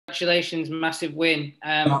Congratulations, massive win.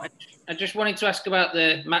 I just wanted to ask about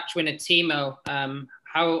the match winner, Timo.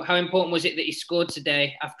 How important was it that he scored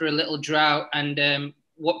today after a little drought? And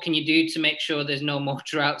what can you do to make sure there's no more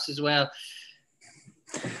droughts as well?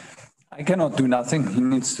 I cannot do nothing. He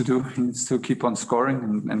needs to keep on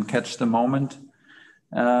scoring and catch the moment.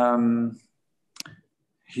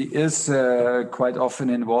 He is quite often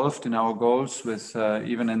involved in our goals, with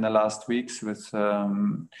even in the last weeks, with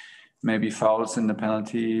maybe fouls in the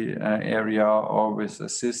penalty area or with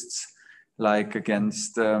assists, like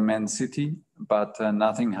against Man City. But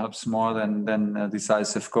nothing helps more than a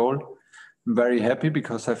decisive goal. I'm very happy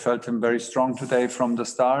because I felt him very strong today from the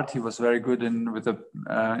start. He was very good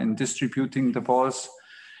in distributing the balls,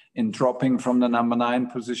 in dropping from the number 9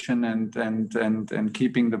 position and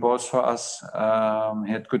keeping the balls for us.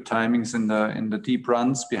 He had good timings in the deep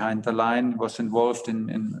runs behind the line. Was involved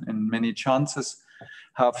in many chances,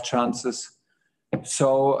 half chances.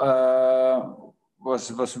 So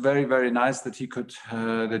was very, very nice that he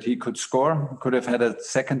could score. Could have had a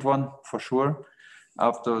second one for sure.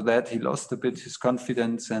 After that, he lost a bit his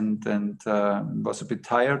confidence and was a bit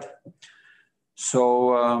tired.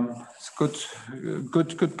 So it's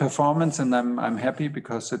good performance, and I'm happy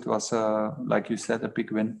because it was, like you said, a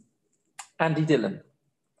big win. Andy Dillon.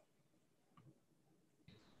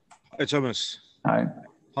 Hi, Thomas. Hi.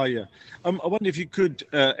 Hiya. I wonder if you could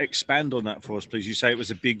expand on that for us, please. You say it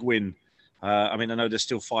was a big win. I mean, I know there's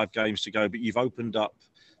still 5 games to go, but you've opened up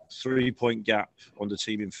 3-point gap on the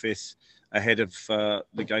team in 5th ahead of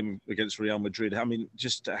the game against Real Madrid. I mean,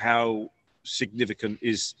 just how significant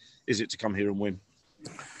is it to come here and win?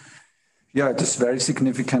 Yeah, it is very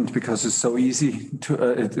significant because it's so easy to.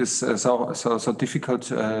 It is so difficult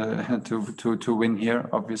to win here.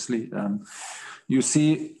 Obviously, you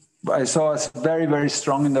see, I saw us very, very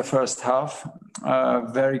strong in the first half.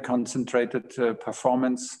 Very concentrated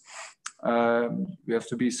performance. We have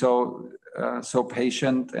to be so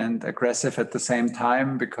patient and aggressive at the same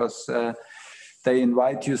time because. They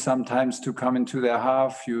invite you sometimes to come into their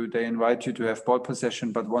half. They invite you to have ball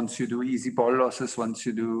possession, but once you do easy ball losses,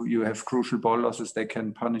 you have crucial ball losses, they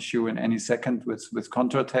can punish you in any second with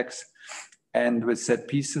counterattacks and with set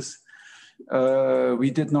pieces. We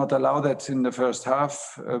did not allow that in the first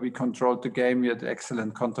half. We controlled the game. We had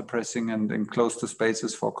excellent counter pressing and closed the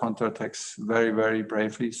spaces for counterattacks very, very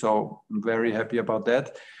bravely. So I'm very happy about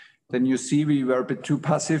that. Then you see we were a bit too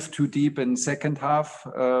passive, too deep in second half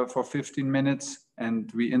for 15 minutes, and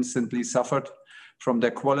we instantly suffered from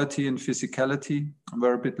their quality and physicality.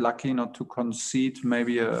 We're a bit lucky not to concede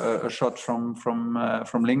maybe a shot from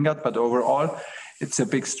Lingard, but overall, it's a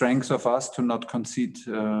big strength of us to not concede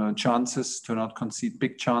chances, to not concede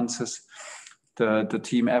big chances. The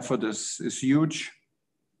team effort is huge,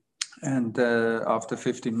 and after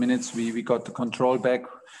 15 minutes, we got the control back.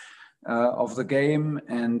 Of the game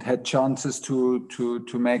and had chances to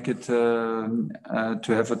make it to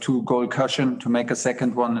have a 2-goal cushion, to make a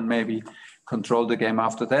second one and maybe control the game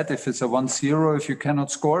after that. If it's a 1-0, if you cannot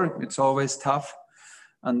score, it's always tough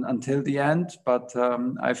until the end. But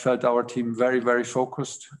I felt our team very, very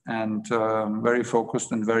focused and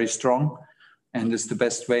very strong. And it's the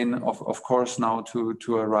best way, of course, now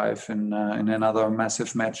to arrive in another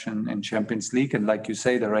massive match in Champions League. And like you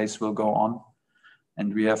say, the race will go on.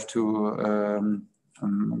 And we have to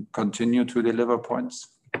continue to deliver points.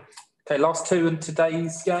 Okay, last 2 in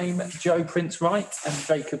today's game. Joe Prince Wright and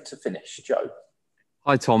Jacob to finish. Joe.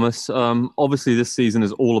 Hi, Thomas. Obviously, this season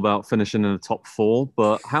is all about finishing in the top 4,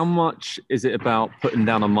 but how much is it about putting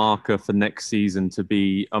down a marker for next season to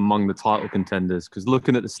be among the title contenders? Because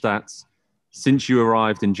looking at the stats, since you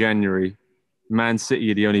arrived in January, Man City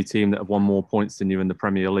are the only team that have won more points than you in the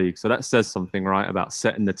Premier League. So that says something, right, about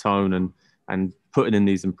setting the tone and putting in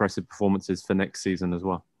these impressive performances for next season as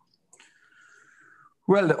well.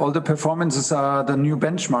 Well, all the performances are the new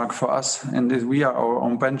benchmark for us, and we are our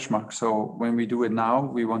own benchmark. So when we do it now,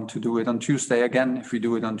 we want to do it on Tuesday again. If we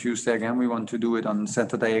do it on Tuesday again, we want to do it on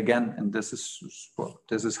Saturday again. And this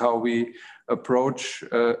is how we approach.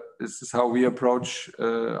 This is how we approach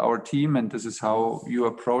our team, and this is how you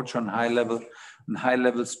approach on high level. In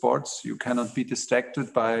high-level sports, you cannot be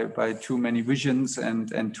distracted by too many visions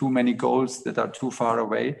and too many goals that are too far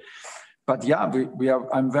away. But yeah,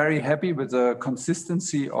 I'm very happy with the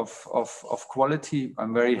consistency of quality.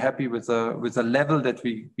 I'm very happy with the level that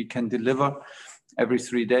we can deliver every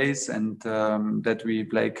 3 days, and that we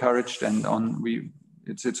play encouraged and on.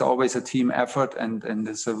 It's always a team effort, and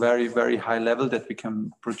it's a very, very high level that we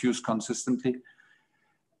can produce consistently.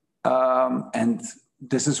 And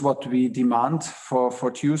this is what we demand for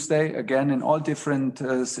Tuesday. Again, in all different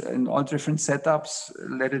setups,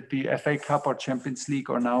 let it be FA Cup or Champions League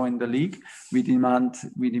or now in the league, we demand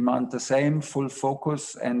the same full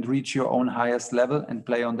focus and reach your own highest level and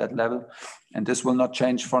play on that level. And this will not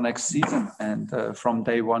change for next season and from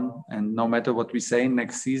day one. And no matter what we say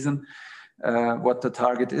next season, what the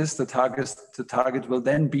target is, the target will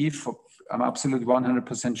then be for. I'm absolutely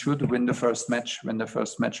 100% sure to win the first match when the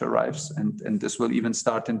first match arrives, and this will even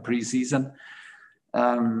start in pre-season. We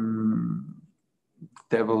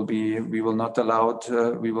will not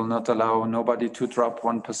allow nobody to drop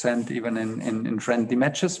 1% even in friendly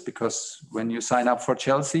matches, because when you sign up for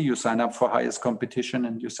Chelsea, you sign up for highest competition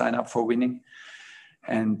and you sign up for winning.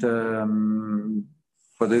 And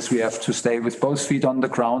for this, we have to stay with both feet on the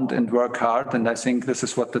ground and work hard. And I think this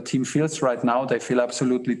is what the team feels right now. They feel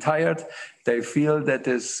absolutely tired. They feel that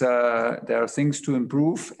there are things to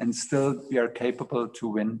improve, and still we are capable to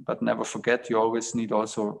win. But never forget, you always need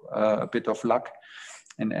also a bit of luck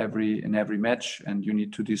in every match, and you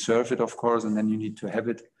need to deserve it, of course, and then you need to have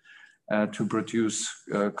it to produce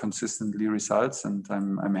consistently results. And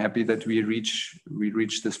I'm happy that we reach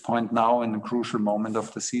this point now in a crucial moment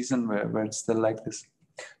of the season where it's still like this.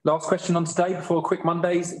 Last question on today before Quick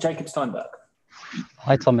Mondays, Jacob Steinberg.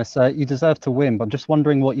 Hi, Thomas. You deserve to win, but I'm just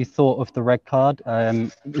wondering what you thought of the red card.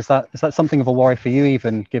 Is that something of a worry for you,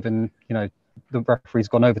 even given the referee's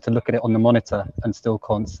gone over to look at it on the monitor and still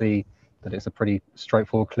can't see that it's a pretty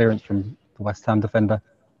straightforward clearance from the West Ham defender?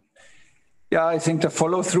 Yeah, I think the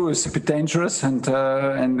follow through is a bit dangerous, and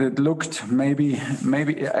it looked maybe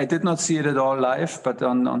I did not see it at all live, but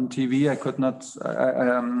on TV I could not.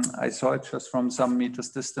 I saw it just from some meters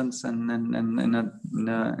distance and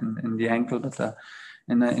in the ankle, but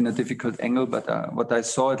in a difficult angle. But what I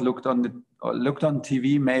saw, it looked on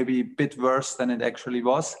TV maybe a bit worse than it actually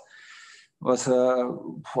was. Was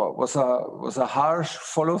a harsh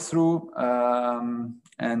follow through.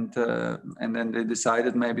 And then they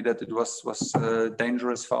decided maybe that it was a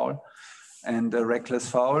dangerous foul and a reckless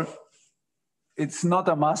foul. It's not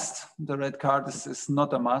a must. The red card is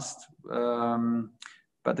not a must,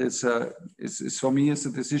 but it's for me, it's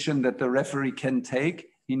a decision that the referee can take.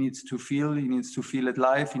 He needs to feel it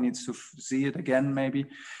live. He needs to see it again. Maybe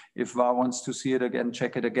if VAR wants to see it again,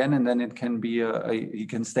 check it again, and then it can be he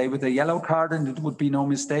can stay with a yellow card, and it would be no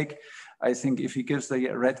mistake. I think if he gives the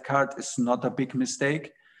red card, it's not a big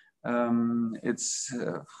mistake. It's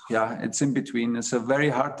in between. It's a very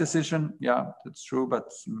hard decision. Yeah, that's true,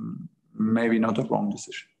 but maybe not a wrong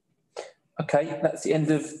decision. Okay, that's the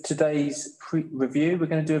end of today's review. We're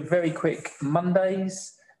going to do a very quick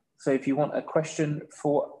Mondays. So if you want a question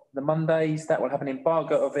for the Mondays, that will have an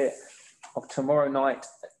embargo of tomorrow night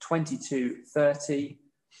at 22:30.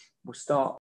 We'll start